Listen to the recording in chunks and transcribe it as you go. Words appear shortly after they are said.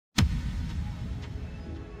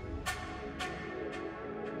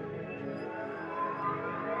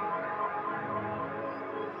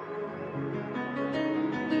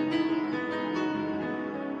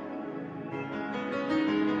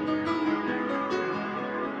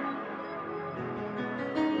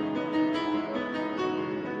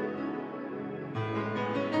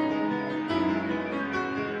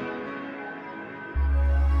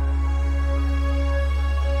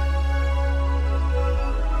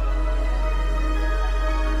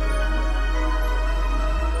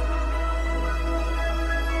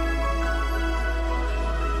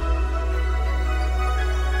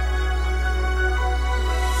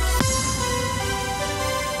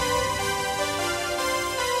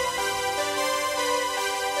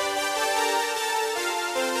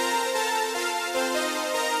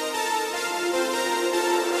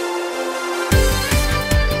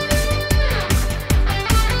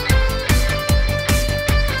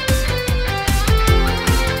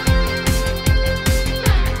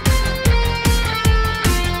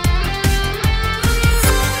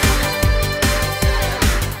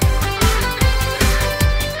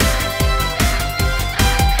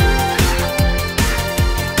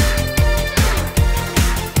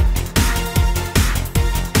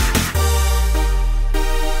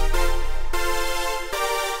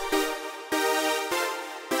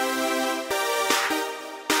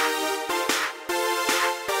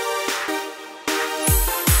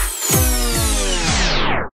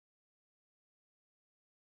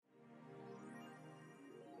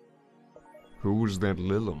was that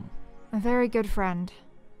Lilum? A very good friend.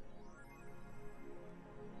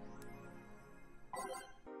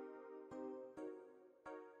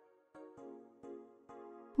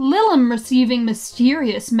 Lilum receiving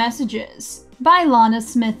mysterious messages by Lana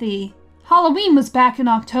Smithy. Halloween was back in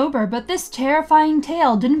October, but this terrifying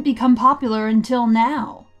tale didn't become popular until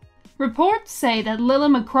now. Reports say that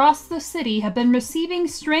Lilum across the city have been receiving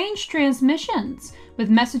strange transmissions, with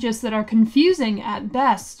messages that are confusing at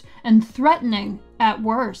best and threatening at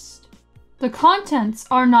worst. The contents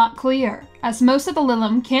are not clear, as most of the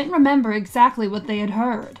Lilum can't remember exactly what they had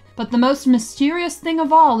heard. But the most mysterious thing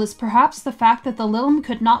of all is perhaps the fact that the Lilum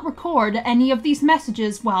could not record any of these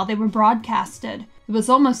messages while they were broadcasted. It was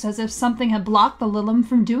almost as if something had blocked the Lilum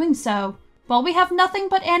from doing so. While we have nothing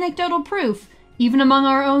but anecdotal proof, even among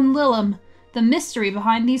our own Lilum, the mystery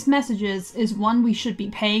behind these messages is one we should be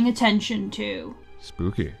paying attention to.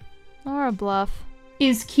 Spooky. Or a bluff.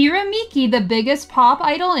 Is Kira Miki the biggest pop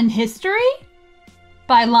idol in history?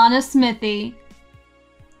 By Lana Smithy.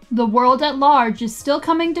 The world at large is still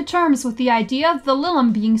coming to terms with the idea of the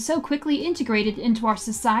Lilum being so quickly integrated into our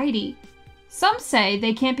society. Some say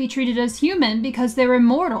they can't be treated as human because they're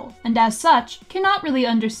immortal, and as such, cannot really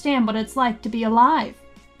understand what it's like to be alive.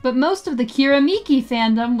 But most of the Kira Miki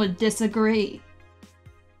fandom would disagree.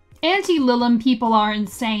 Anti-Lilum people are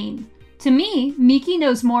insane. To me, Miki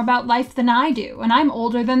knows more about life than I do, and I'm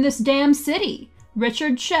older than this damn city.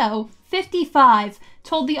 Richard Cho, 55,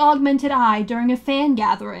 told the Augmented Eye during a fan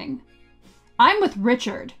gathering. I'm with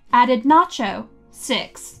Richard, added Nacho,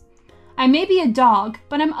 6. I may be a dog,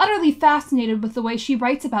 but I'm utterly fascinated with the way she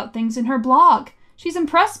writes about things in her blog. She's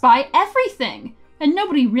impressed by everything, and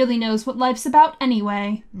nobody really knows what life's about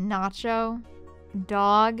anyway. Nacho?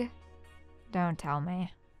 Dog? Don't tell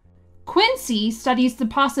me. Quincy studies the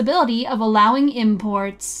possibility of allowing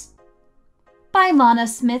imports. By Lana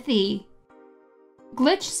Smithy.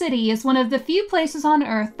 Glitch City is one of the few places on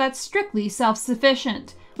Earth that's strictly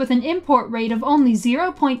self-sufficient, with an import rate of only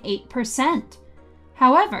 0.8%.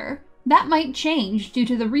 However, that might change due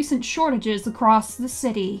to the recent shortages across the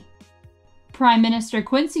city. Prime Minister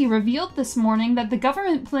Quincy revealed this morning that the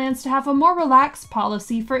government plans to have a more relaxed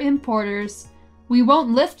policy for importers. We won't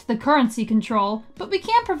lift the currency control, but we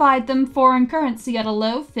can provide them foreign currency at a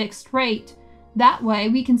low fixed rate. That way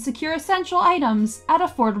we can secure essential items at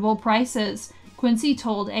affordable prices, Quincy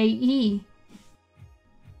told AE.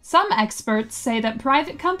 Some experts say that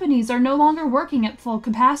private companies are no longer working at full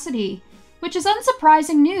capacity, which is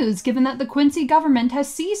unsurprising news given that the Quincy government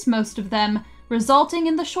has seized most of them, resulting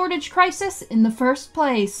in the shortage crisis in the first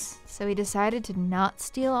place. So he decided to not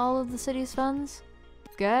steal all of the city's funds?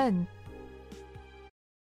 Good.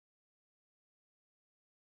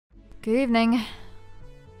 Good evening.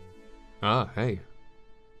 Ah, hey.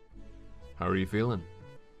 How are you feeling?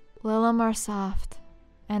 Lilum are soft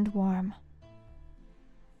and warm.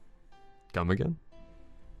 Come again?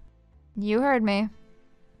 You heard me.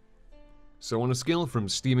 So on a scale from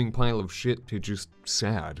steaming pile of shit to just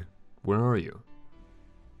sad, where are you?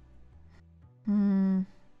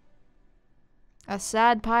 A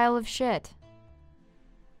sad pile of shit.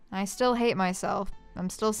 I still hate myself. I'm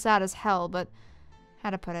still sad as hell, but how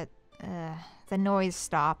to put it? The noise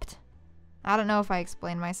stopped. I don't know if I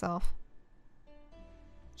explained myself.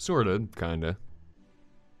 Sorta, kinda.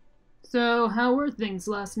 So, how were things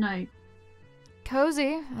last night?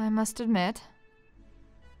 Cozy, I must admit.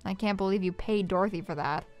 I can't believe you paid Dorothy for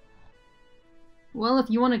that. Well, if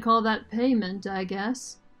you want to call that payment, I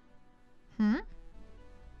guess.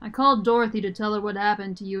 I called Dorothy to tell her what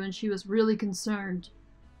happened to you, and she was really concerned.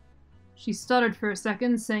 She stuttered for a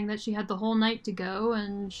second, saying that she had the whole night to go,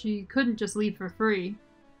 and she couldn't just leave for free.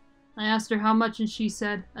 I asked her how much, and she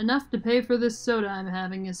said, enough to pay for this soda I'm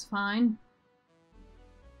having is fine.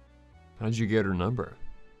 How'd you get her number?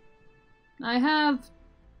 I have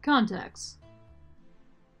contacts.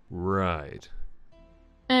 Right.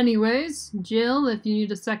 Anyways, Jill, if you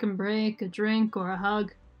need a second break, a drink, or a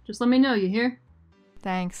hug, just let me know, you hear?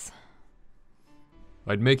 Thanks.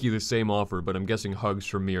 I'd make you the same offer, but I'm guessing hugs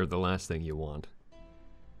from me are the last thing you want.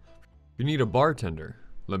 If you need a bartender,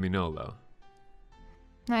 let me know, though.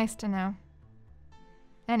 Nice to know.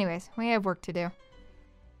 Anyways, we have work to do.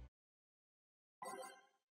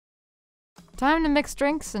 Time to mix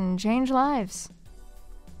drinks and change lives.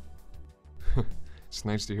 It's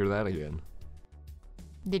nice to hear that again.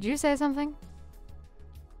 Did you say something?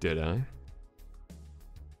 Did I?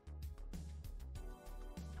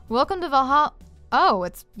 Welcome to Valhalla. Oh,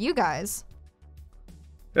 it's you guys.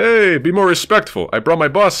 Hey, be more respectful. I brought my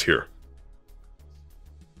boss here.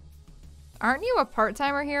 Aren't you a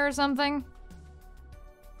part-timer here or something?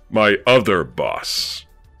 My other boss.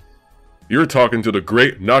 You're talking to the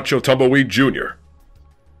great Nacho Tumbleweed Jr.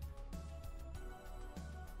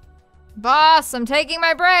 Boss, I'm taking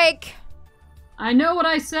my break. I know what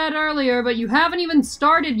I said earlier, but you haven't even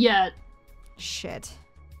started yet. Shit.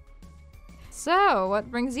 So, what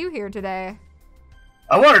brings you here today?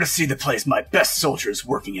 I wanted to see the place my best soldier is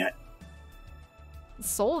working at.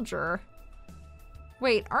 Soldier?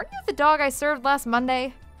 Wait, aren't you the dog I served last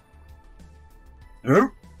Monday? Huh?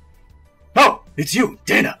 Oh, it's you,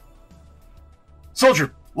 Dana.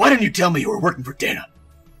 Soldier, why didn't you tell me you were working for Dana?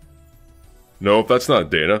 No, that's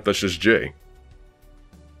not Dana, that's just Jay.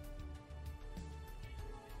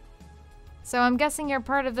 So I'm guessing you're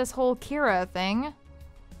part of this whole Kira thing.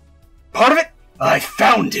 Part of it? I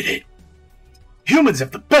founded it. Humans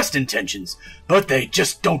have the best intentions, but they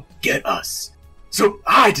just don't get us. So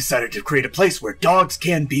I decided to create a place where dogs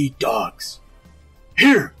can be dogs.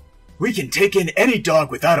 Here, we can take in any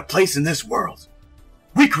dog without a place in this world.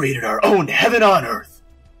 We created our own heaven on earth.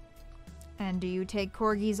 And do you take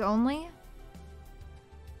corgis only?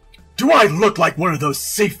 Do I look like one of those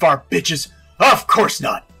safe-far bitches? Of course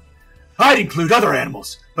not. I'd include other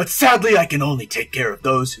animals, but sadly I can only take care of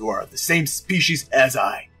those who are of the same species as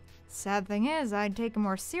I. Sad thing is, I'd take him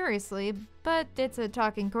more seriously, but it's a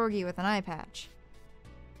talking corgi with an eye patch.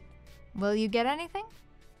 Will you get anything?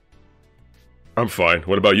 I'm fine.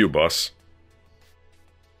 What about you, boss?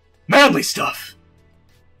 Manly stuff.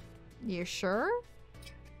 You sure?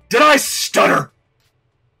 Did I stutter?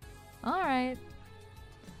 Alright.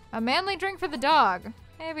 A manly drink for the dog.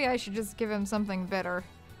 Maybe I should just give him something bitter.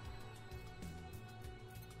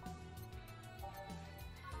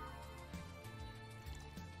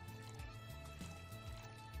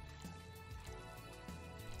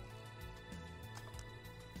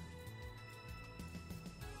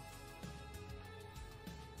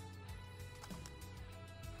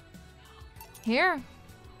 Here.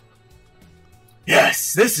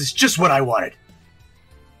 Yes, this is just what I wanted.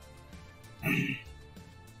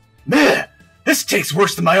 Meh, this tastes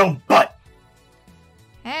worse than my own butt.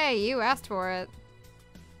 Hey, you asked for it.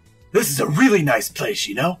 This is a really nice place,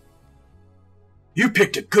 you know? You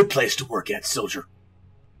picked a good place to work at, soldier.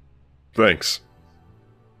 Thanks.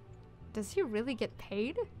 Does he really get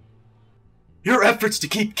paid? Your efforts to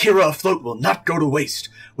keep Kira afloat will not go to waste.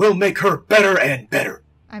 We'll make her better and better.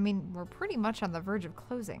 I mean, we're pretty much on the verge of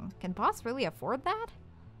closing. Can boss really afford that?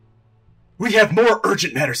 We have more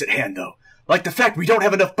urgent matters at hand, though. Like the fact we don't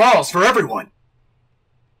have enough balls for everyone.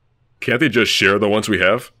 Can't they just share the ones we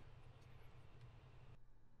have?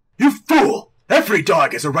 You fool! Every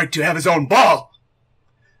dog has a right to have his own ball!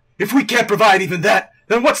 If we can't provide even that,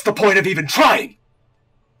 then what's the point of even trying?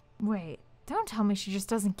 Wait, don't tell me she just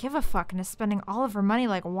doesn't give a fuck and is spending all of her money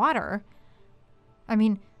like water. I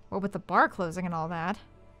mean, what with the bar closing and all that.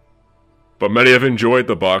 But many have enjoyed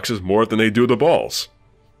the boxes more than they do the balls.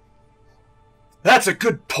 That's a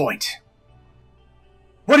good point.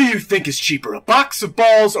 What do you think is cheaper, a box of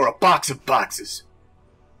balls or a box of boxes?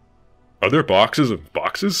 Are there boxes of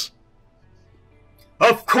boxes?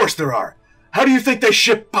 Of course there are. How do you think they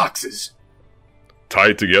ship boxes?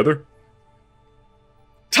 Tied together?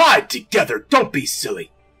 Tied together, don't be silly.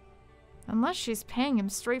 Unless she's paying him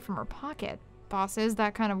straight from her pocket. Boss is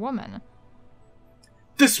that kind of woman.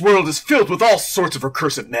 This world is filled with all sorts of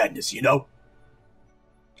recursive madness, you know?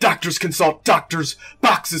 Doctors consult doctors,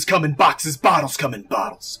 boxes come in boxes, bottles come in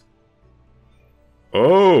bottles.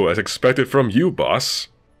 Oh, as expected from you, boss.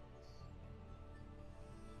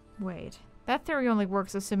 Wait, that theory only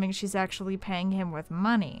works assuming she's actually paying him with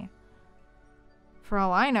money. For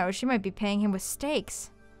all I know, she might be paying him with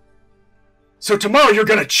steaks. So tomorrow you're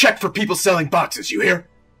gonna check for people selling boxes, you hear?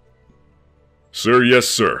 Sir, yes,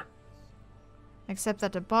 sir. Except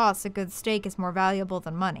that to boss, a good steak is more valuable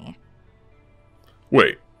than money.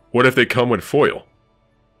 Wait, what if they come with foil?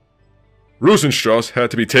 Rosenstrauss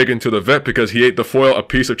had to be taken to the vet because he ate the foil a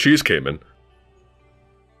piece of cheese came in.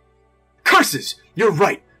 Curses! You're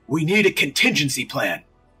right. We need a contingency plan.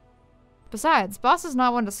 Besides, boss is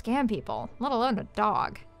not one to scam people, let alone a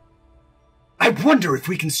dog. I wonder if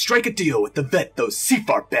we can strike a deal with the vet those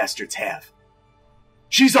Seafar bastards have.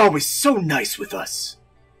 She's always so nice with us.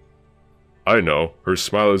 I know, her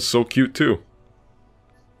smile is so cute too.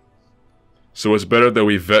 So it's better that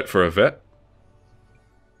we vet for a vet?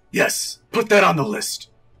 Yes, put that on the list.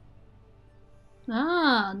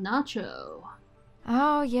 Ah, Nacho.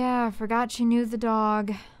 Oh yeah, I forgot she knew the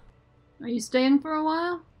dog. Are you staying for a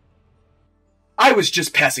while? I was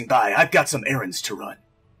just passing by. I've got some errands to run.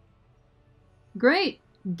 Great.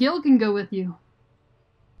 Gil can go with you.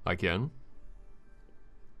 I can.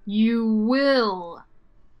 You will.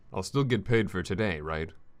 I'll still get paid for today, right?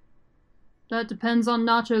 That depends on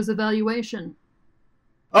Nacho's evaluation.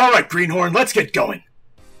 Alright, Greenhorn, let's get going.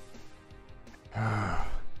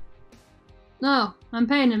 No, I'm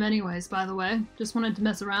paying him anyways, by the way. Just wanted to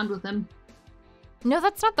mess around with him. No,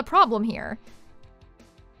 that's not the problem here.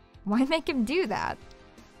 Why make him do that?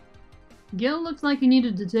 Gil looked like he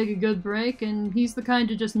needed to take a good break, and he's the kind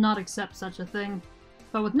to just not accept such a thing.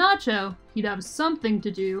 But with Nacho, he'd have something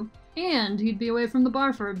to do, and he'd be away from the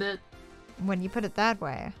bar for a bit. When you put it that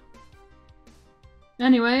way.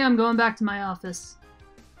 Anyway, I'm going back to my office.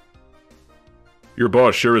 Your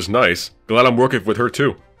boss sure is nice. Glad I'm working with her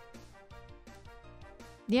too.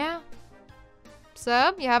 Yeah.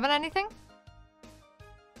 So, you having anything?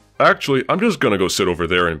 Actually, I'm just gonna go sit over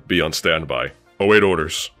there and be on standby. Await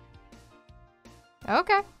orders.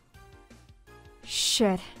 Okay.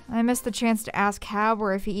 Shit, I missed the chance to ask how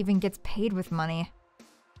or if he even gets paid with money.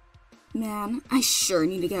 Man, I sure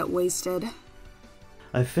need to get wasted.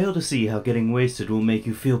 I fail to see how getting wasted will make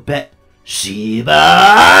you feel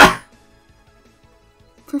Shiba!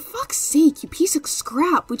 For fuck's sake, you piece of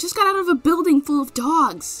scrap. We just got out of a building full of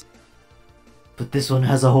dogs. But this one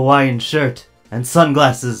has a Hawaiian shirt and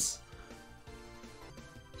sunglasses.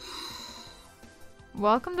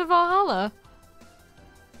 Welcome to Valhalla.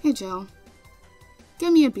 Hey, Joe.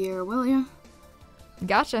 Give me a beer, will ya?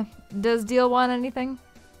 Gotcha. Does Deal want anything?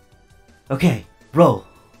 Okay, roll.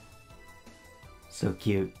 So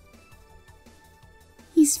cute.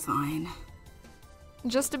 He's fine.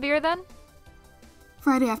 Just a beer then?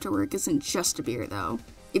 Friday after work isn't just a beer, though.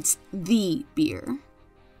 It's the beer.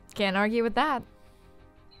 Can't argue with that.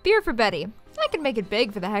 Beer for Betty. I could make it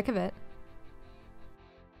big for the heck of it.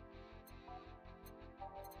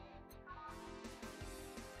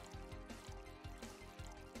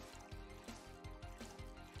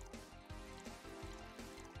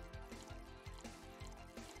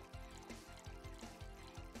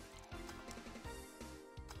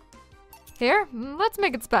 Here, let's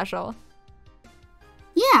make it special.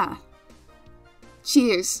 Yeah.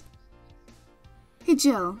 Cheers. Hey,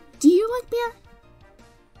 Jill, do you like beer?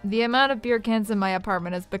 The amount of beer cans in my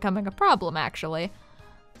apartment is becoming a problem, actually.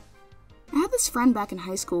 I had this friend back in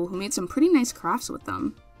high school who made some pretty nice crafts with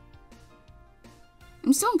them.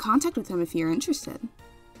 I'm still in contact with him if you're interested.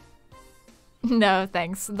 No,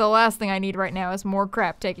 thanks. The last thing I need right now is more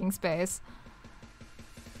crap taking space.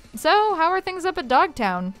 So, how are things up at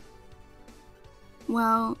Dogtown?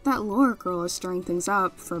 Well, that Laura girl is stirring things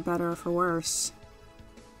up, for better or for worse.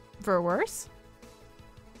 For worse?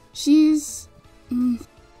 She's...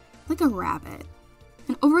 like a rabbit.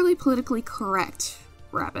 An overly politically correct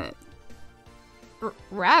rabbit.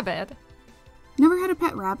 Rabbit? Never had a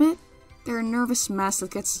pet rabbit? They're a nervous mess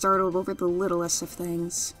that gets startled over the littlest of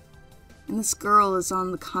things. And this girl is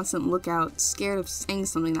on the constant lookout, scared of saying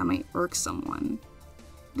something that might irk someone.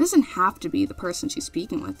 It doesn't have to be the person she's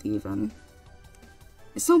speaking with, even.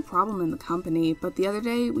 It's no problem in the company, but the other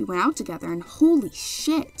day we went out together and holy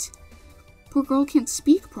shit! Poor girl can't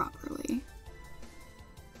speak properly.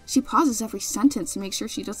 She pauses every sentence to make sure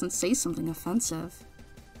she doesn't say something offensive.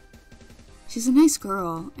 She's a nice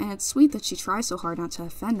girl, and it's sweet that she tries so hard not to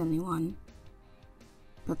offend anyone.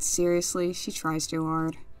 But seriously, she tries too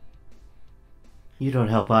hard. You don't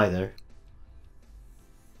help either.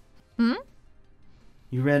 Hmm?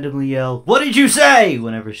 You randomly yell, "What did you say?"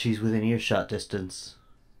 whenever she's within earshot distance.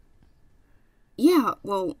 Yeah,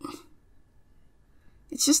 well...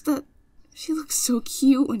 It's just that she looks so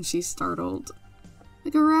cute when she's startled.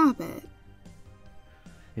 Like a rabbit.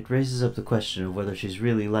 It raises up the question of whether she's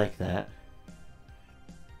really like that.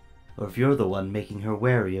 Or if you're the one making her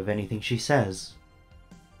wary of anything she says.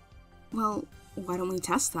 Well, why don't we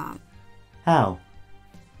test that? How?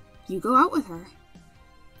 You go out with her.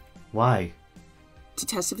 Why? To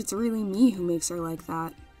test if it's really me who makes her like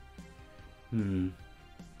that.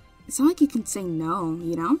 It's not like you can say no,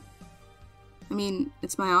 you know? I mean,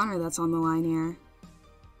 it's my honor that's on the line here.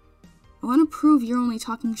 I want to prove you're only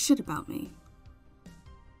talking shit about me.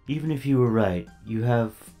 Even if you were right, you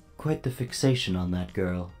have quite the fixation on that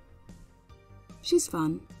girl. She's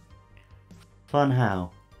fun. Fun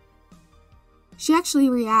how? She actually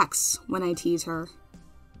reacts when I tease her.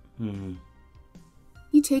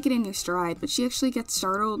 You take it in your stride, but she actually gets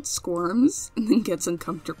startled, squirms, and then gets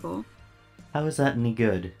uncomfortable. How is that any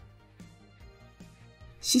good?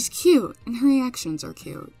 She's cute, and her reactions are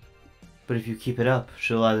cute. But if you keep it up,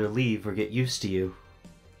 she'll either leave or get used to you.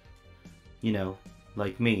 You know,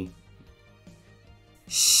 like me.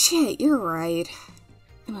 Shit, you're right.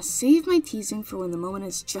 I must save my teasing for when the moment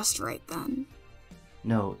is just right then.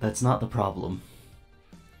 No, that's not the problem.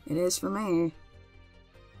 It is for me.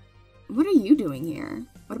 What are you doing here?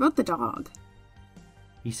 What about the dog?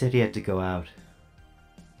 He said he had to go out.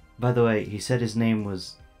 By the way, he said his name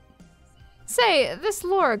was... Say, this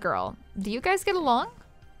Laura girl, do you guys get along?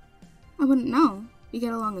 I wouldn't know. We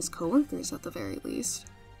get along as coworkers at the very least.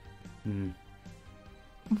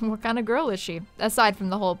 What kind of girl is she, aside from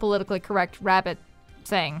the whole politically correct rabbit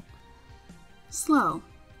thing? Slow.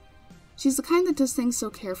 She's the kind that does things so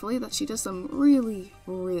carefully that she does them really,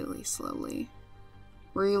 really slowly.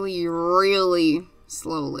 Really, really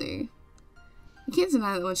slowly. You can't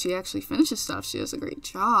deny that when she actually finishes stuff, she does a great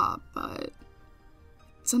job, but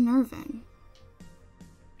it's unnerving.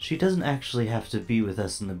 She doesn't actually have to be with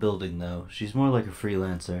us in the building, though. She's more like a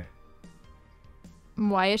freelancer.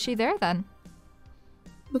 Why is she there, then?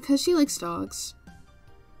 Because she likes dogs.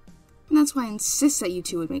 And that's why I insist that you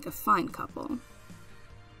two would make a fine couple.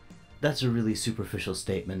 That's a really superficial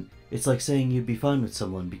statement. It's like saying you'd be fine with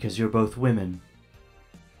someone because you're both women.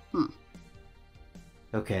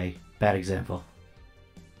 Okay, bad example.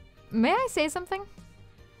 May I say something?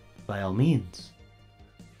 By all means.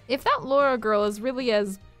 If that Laura girl is really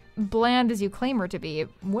as bland as you claim her to be,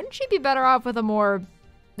 wouldn't she be better off with a more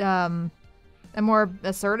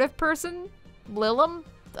assertive person? Lilum?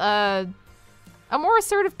 A more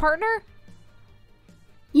assertive partner?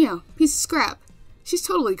 Yeah, piece of scrap. She's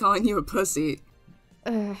totally calling you a pussy.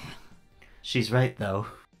 She's right, though.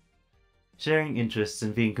 Sharing interests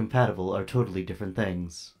and being compatible are totally different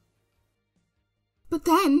things. But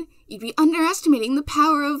then, you'd be underestimating the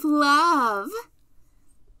power of love.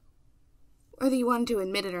 Whether you want to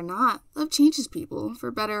admit it or not, love changes people, for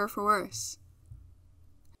better or for worse.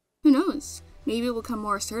 Who knows? Maybe you'll become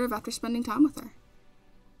more assertive after spending time with her.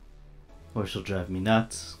 Or she'll drive me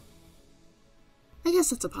nuts. I guess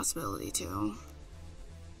that's a possibility, too.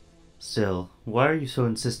 Still, why are you so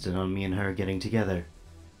insistent on me and her getting together?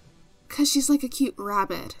 'Cause she's like a cute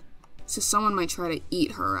rabbit, so someone might try to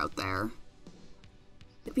eat her out there.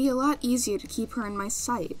 It'd be a lot easier to keep her in my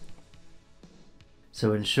sight.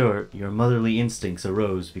 So in short, your motherly instincts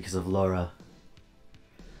arose because of Laura.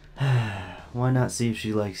 Why not see if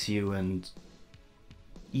she likes you and...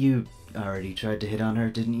 You already tried to hit on her,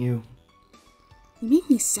 didn't you? You make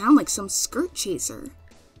me sound like some skirt chaser.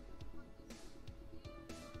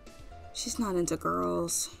 She's not into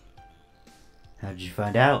girls. How did you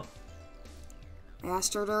find out? I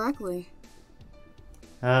asked her directly.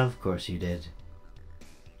 Of course you did.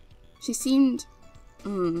 She seemed,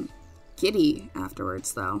 giddy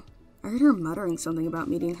afterwards, though. I heard her muttering something about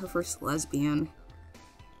meeting her first lesbian.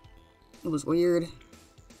 It was weird.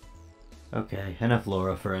 Okay, enough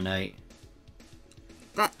Laura for a night.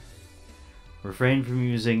 That... Refrain from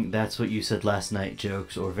using "that's what you said last night"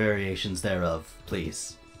 jokes or variations thereof,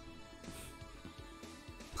 please.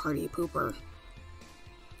 Party pooper.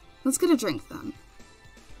 Let's get a drink, then.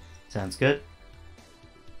 Sounds good.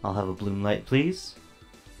 I'll have a bloom light, please.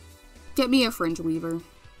 Get me a fringe weaver.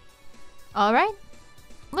 Alright.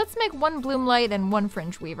 Let's make one bloom light and one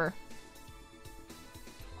fringe weaver.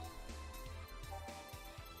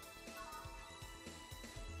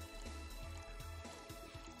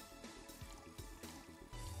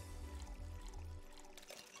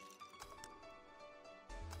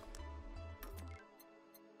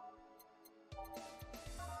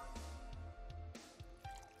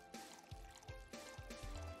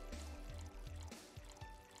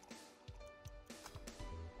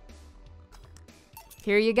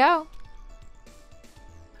 Here you go.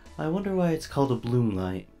 I wonder why it's called a bloom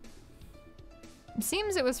light.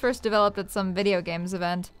 Seems it was first developed at some video games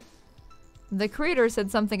event. The creator said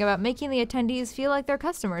something about making the attendees feel like their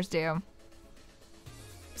customers do.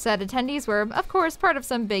 Said attendees were, of course, part of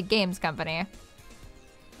some big games company.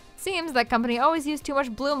 Seems that company always used too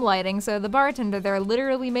much bloom lighting, so the bartender there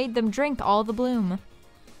literally made them drink all the bloom.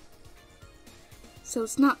 So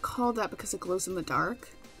it's not called that because it glows in the dark?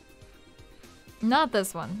 Not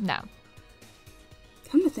this one, no.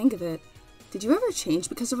 Come to think of it, did you ever change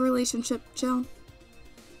because of a relationship, Jill?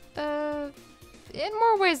 In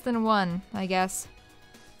more ways than one, I guess.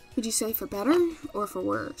 Would you say for better or for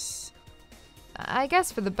worse? I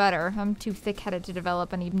guess for the better. I'm too thick-headed to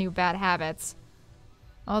develop any new bad habits.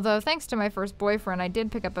 Although, thanks to my first boyfriend, I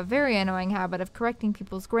did pick up a very annoying habit of correcting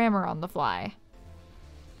people's grammar on the fly.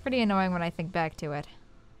 Pretty annoying when I think back to it.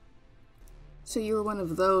 So you were one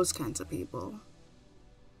of those kinds of people.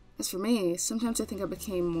 As for me, sometimes I think I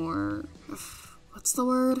became more... what's the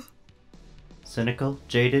word? Cynical,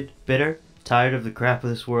 jaded, bitter, tired of the crap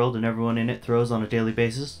of this world and everyone in it throws on a daily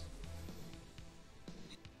basis?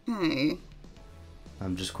 Hey.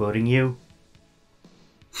 I'm just quoting you.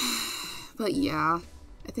 But yeah,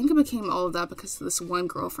 I think I became all of that because of this one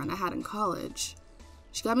girlfriend I had in college.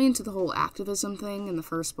 She got me into the whole activism thing in the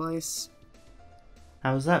first place.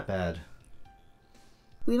 How was that bad?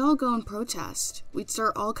 We'd all go and protest. We'd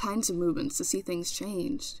start all kinds of movements to see things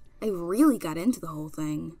changed. I really got into the whole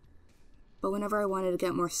thing. But whenever I wanted to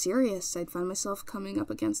get more serious, I'd find myself coming up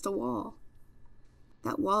against a wall.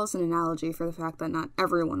 That wall is an analogy for the fact that not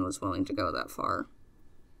everyone was willing to go that far.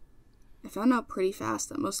 I found out pretty fast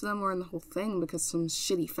that most of them were in the whole thing because of some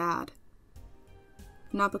shitty fad.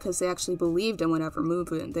 Not because they actually believed in whatever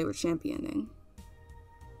movement they were championing.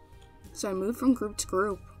 So I moved from group to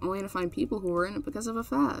group, only to find people who were in it because of a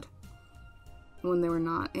fad. And when they were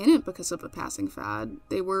not in it because of a passing fad,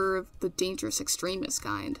 they were of the dangerous extremist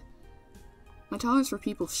kind. My tolerance for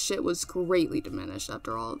people's shit was greatly diminished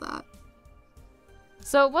after all of that.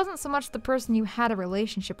 So it wasn't so much the person you had a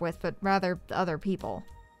relationship with, but rather the other people.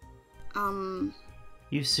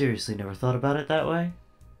 You seriously never thought about it that way?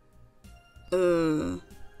 Uh...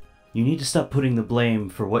 You need to stop putting the blame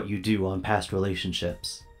for what you do on past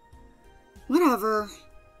relationships. Whatever.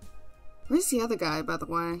 Where's the other guy, by the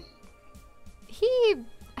way? He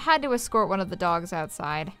had to escort one of the dogs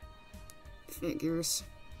outside. Figures.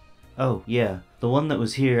 Oh, yeah. The one that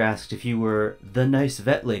was here asked if you were the nice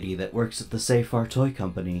vet lady that works at the Safar Toy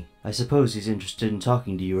Company. I suppose he's interested in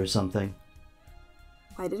talking to you or something.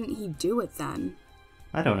 Why didn't he do it then?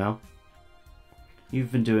 I don't know.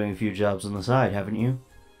 You've been doing a few jobs on the side, haven't you?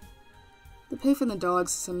 The pay for the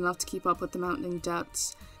dogs isn't enough to keep up with the mounting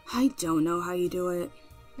debts. I don't know how you do it.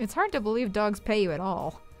 It's hard to believe dogs pay you at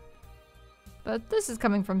all. But this is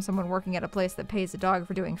coming from someone working at a place that pays a dog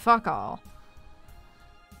for doing fuck all.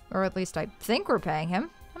 Or at least I think we're paying him.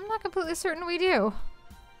 I'm not completely certain we do.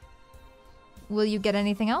 Will you get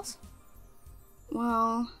anything else?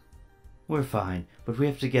 Well... We're fine, but we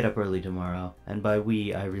have to get up early tomorrow, and by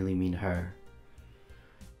we, I really mean her.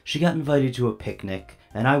 She got invited to a picnic,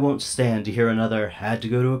 and I won't stand to hear another had to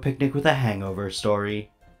go to a picnic with a hangover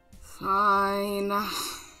story. Fine.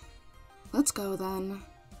 Let's go then.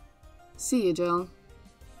 See you, Jill.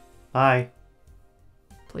 Bye.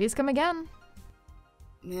 Please come again.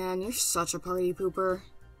 Man, you're such a party pooper.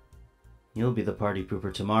 You'll be the party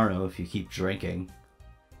pooper tomorrow if you keep drinking.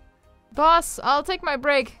 Boss, I'll take my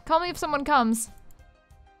break. Call me if someone comes.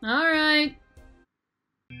 Alright.